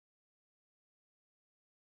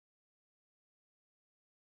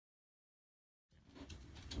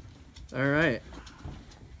All right.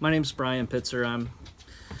 My name's Brian Pitzer. I'm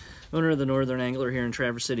owner of the Northern Angler here in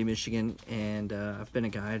Traverse City, Michigan, and I've been a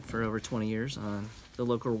guide for over 20 years on the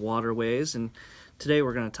local waterways. And today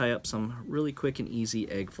we're going to tie up some really quick and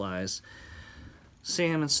easy egg flies.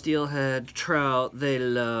 Salmon, steelhead, trout, they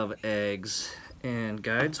love eggs. And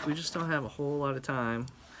guides, we just don't have a whole lot of time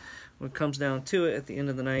when it comes down to it at the end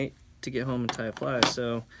of the night to get home and tie a fly.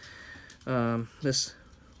 So this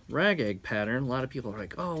rag egg pattern, a lot of people are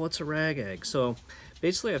like, oh, what's a rag egg? So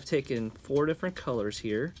basically I've taken 4 different colors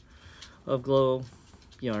here of glow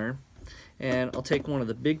yarn, and I'll take one of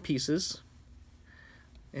the big pieces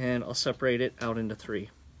and I'll separate it out into 3.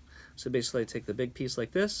 So basically I take the big piece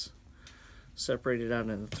like this, separate it out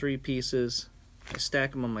into 3 pieces, I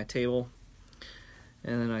stack them on my table,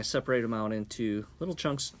 and then I separate them out into little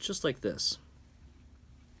chunks just like this.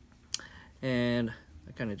 And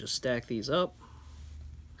I kind of just stack these up,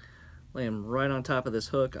 lay them right on top of this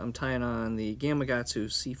hook. I'm tying on the Gamakatsu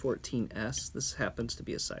C14S. This happens to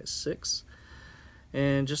be a size 6.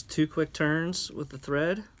 And just 2 quick turns with the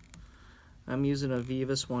thread. I'm using a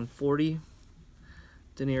Vivas 140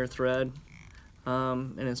 denier thread.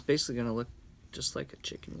 And it's basically going to look just like a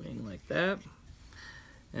chicken wing like that.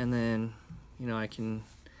 And then, you know, I can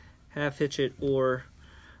half hitch it, or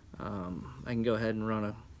I can go ahead and run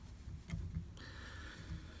a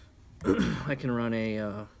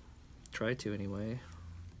try to anyway,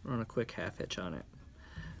 run a quick half hitch on it.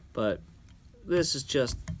 But this is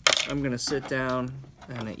just, I'm gonna sit down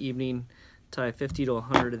in the evening, tie 50 to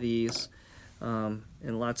 100 of these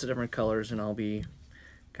in lots of different colors, and I'll be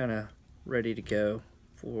kind of ready to go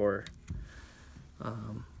for the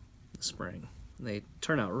spring. They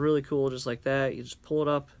turn out really cool just like that. You just pull it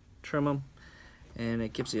up, trim them, and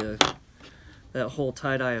it gives you that whole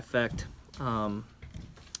tie-dye effect on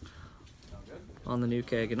the new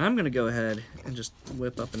keg. And I'm going to go ahead and just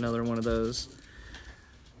whip up another one of those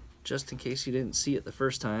just in case you didn't see it the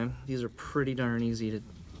first time. These are pretty darn easy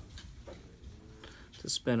to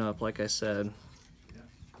spin up, like I said.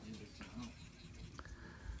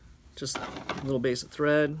 Just a little base of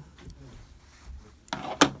thread.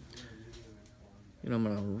 You know, I'm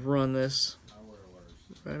going to run this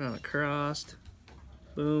right on across.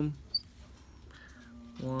 Boom.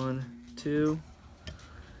 1, 2.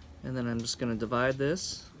 And then I'm just going to divide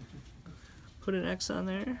this, put an X on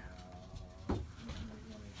there,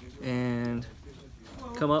 and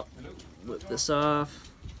come up, whip this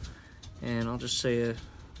off, and I'll just show you,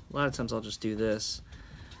 a lot of times I'll just do this,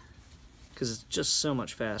 because it's just so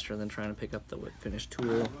much faster than trying to pick up the whip finish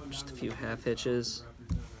tool. Just a few half hitches,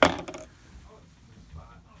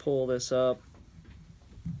 pull this up,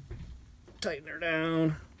 tighten her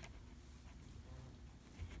down,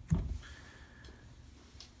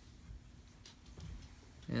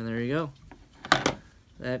 and there you go.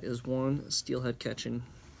 That is one steelhead catching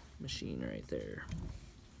machine right there.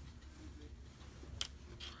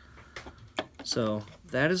 So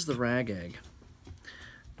that is the rag egg.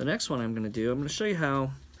 The next one I'm going to do, I'm going to show you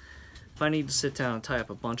how, if I need to sit down and tie up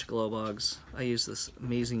a bunch of glow bugs, I use this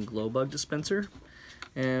amazing glow bug dispenser.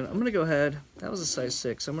 And I'm going to go ahead, that was a size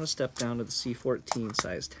 6, I'm going to step down to the C14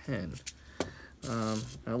 size 10.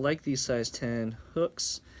 I like these size 10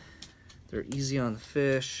 hooks. They're easy on the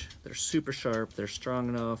fish, they're super sharp, they're strong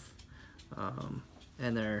enough,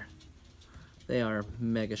 and they are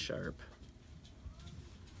mega sharp.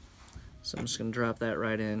 So I'm just going to drop that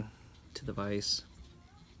right in to the vise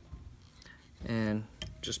and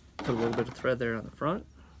just put a little bit of thread there on the front,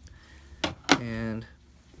 and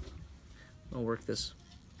I'll work this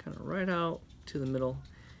kind of right out to the middle.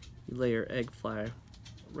 You lay your egg fly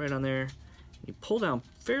right on there, you pull down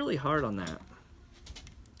fairly hard on that.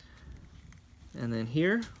 And then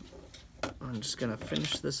here, I'm just going to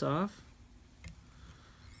finish this off.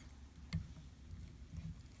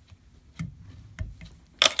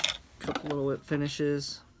 Couple little whip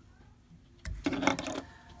finishes.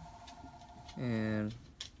 And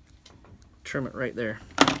trim it right there.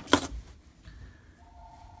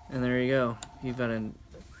 And there you go. You've got a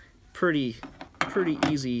pretty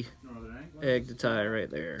easy egg to tie right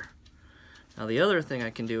there. Now the other thing I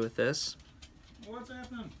can do with this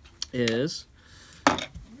is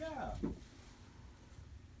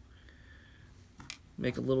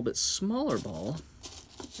make a little bit smaller ball,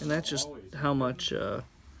 and that's just how much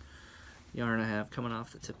yarn I have coming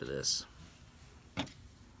off the tip of this.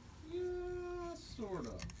 Yeah, sort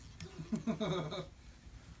of.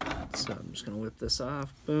 So I'm just going to whip this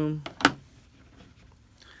off, boom.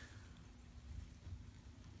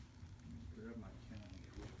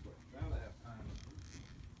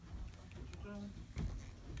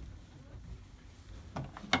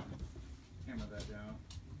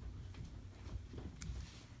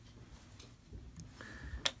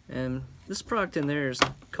 And this product in there is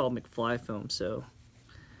called McFly foam, so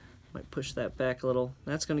might push that back a little.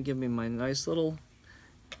 That's going to give me my nice little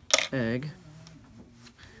egg.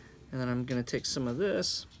 And then I'm going to take some of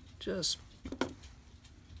this, just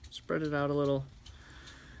spread it out a little,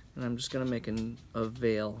 and I'm just going to make a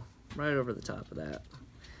veil right over the top of that.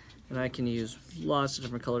 And I can use lots of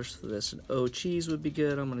different colors for this. An O cheese would be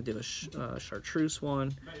good. I'm going to do a chartreuse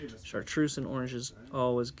one. Chartreuse and orange is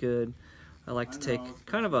always good. I like to take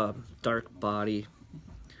kind of a dark body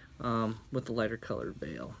with a lighter colored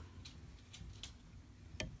veil.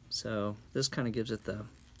 So this kind of gives it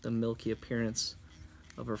the milky appearance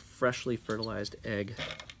of a freshly fertilized egg.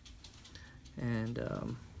 And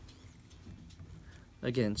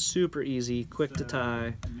again, super easy, quick to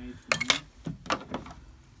tie.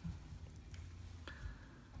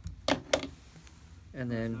 And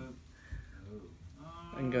then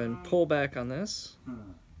I can go ahead and pull back on this.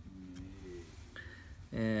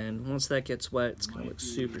 And once that gets wet, it's going to look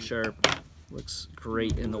super sharp. Looks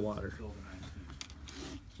great in the water.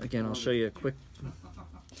 Again, I'll show you a quick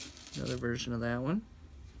another version of that one.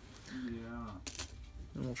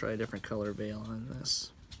 And we'll try a different color veil on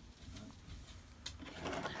this.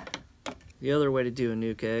 The other way to do a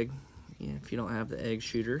nuke egg, if you don't have the egg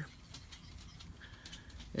shooter,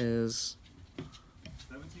 is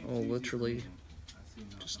I'll literally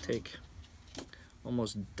just take,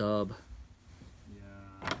 almost dub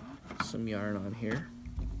some yarn on here.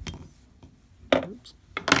 Oops.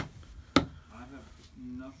 I have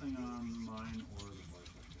nothing on mine or the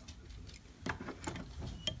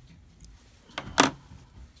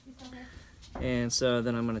bike. And so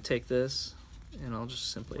then I'm going to take this and I'll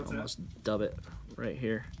just simply almost dub it right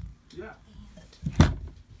here. Yeah.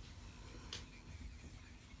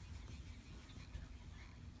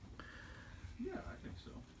 Yeah, I think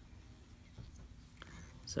so.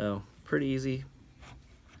 So pretty easy.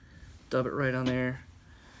 Dub it right on there.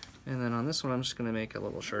 And then on this one I'm just going to make a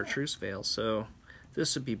little chartreuse veil. So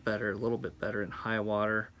this would be better, a little bit better in high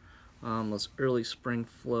water. Those early spring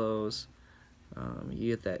flows. You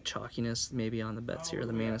get that chalkiness maybe on the Betsy or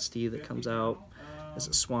the Manistee that comes out as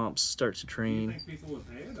the swamps start to drain. Do you think people would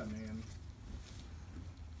pay it? I mean,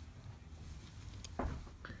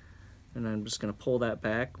 and I'm just going to pull that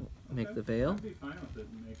back, make the veil. I'd be fine with it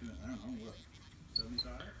making it, I don't know, what,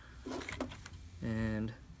 75?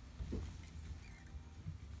 And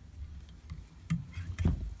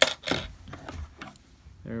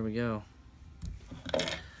there we go.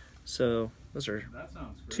 So those are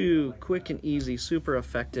two quick and easy, super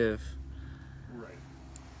effective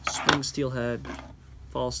spring steelhead,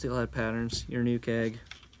 fall steelhead patterns. Your nuke egg,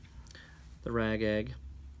 the rag egg,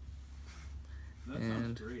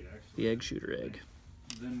 and the egg shooter egg.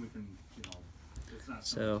 Then we can, it's not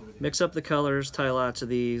so mix up the colors, tie lots of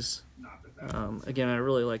these. Again, I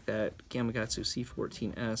really like that Gamakatsu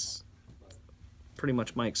C14S. Pretty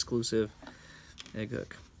much my exclusive egg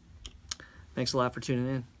hook. Thanks a lot for tuning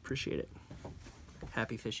in. Appreciate it.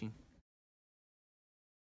 Happy fishing.